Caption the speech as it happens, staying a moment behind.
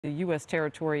the U.S.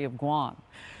 territory of Guam.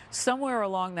 Somewhere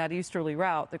along that easterly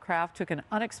route, the craft took an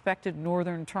unexpected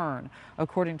northern turn,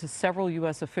 according to several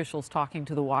U.S. officials talking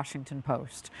to the Washington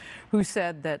Post, who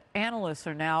said that analysts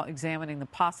are now examining the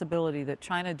possibility that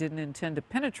China didn't intend to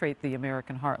penetrate the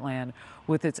American heartland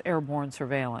with its airborne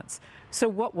surveillance. So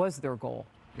what was their goal?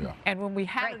 Yeah. And when we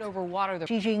had it over water...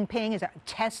 Xi Jinping is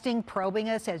testing, probing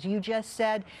us, as you just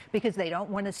said, because they don't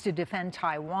want us to defend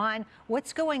Taiwan.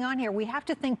 What's going on here? We have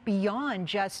to think beyond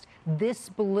just this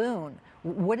balloon.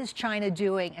 What is China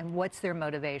doing, and what's their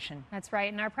motivation? That's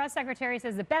right. And our press secretary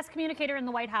says the best communicator in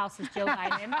the White House is Joe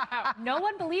Biden. No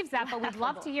one believes that, but we'd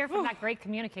love to hear from that great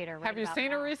communicator. Have you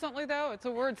seen her recently, though? It's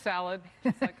a word salad,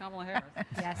 just like Kamala Harris.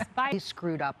 Yes. He's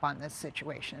screwed up on this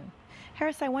situation.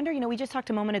 Harris, I wonder, we just talked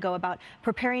a moment ago about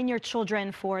preparing your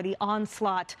children for the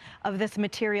onslaught of this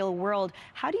material world.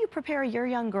 How do you prepare your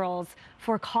young girls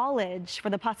for college, for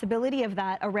the possibility of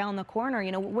that around the corner?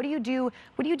 What do you do?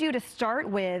 What do you do to start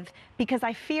with? Because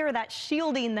I fear that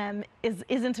shielding them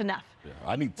isn't enough. Yeah,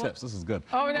 I need tips. This is good.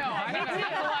 Oh, no. I know.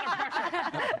 That's a lot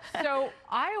of pressure. So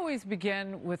I always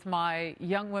begin with my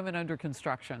young women under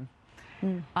construction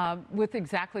with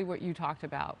exactly what you talked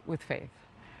about with faith.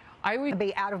 I would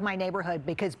be out of my neighborhood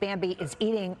because Bambi is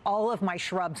eating all of my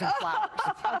shrubs and flowers.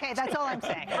 Okay, that's all I'm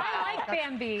saying. I like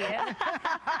Bambi.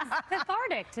 It's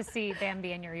cathartic to see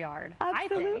Bambi in your yard.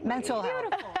 Absolutely. I think. Mental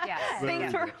health. Beautiful. Yes.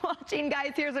 Thanks for watching,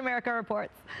 guys. Here's America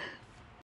Reports.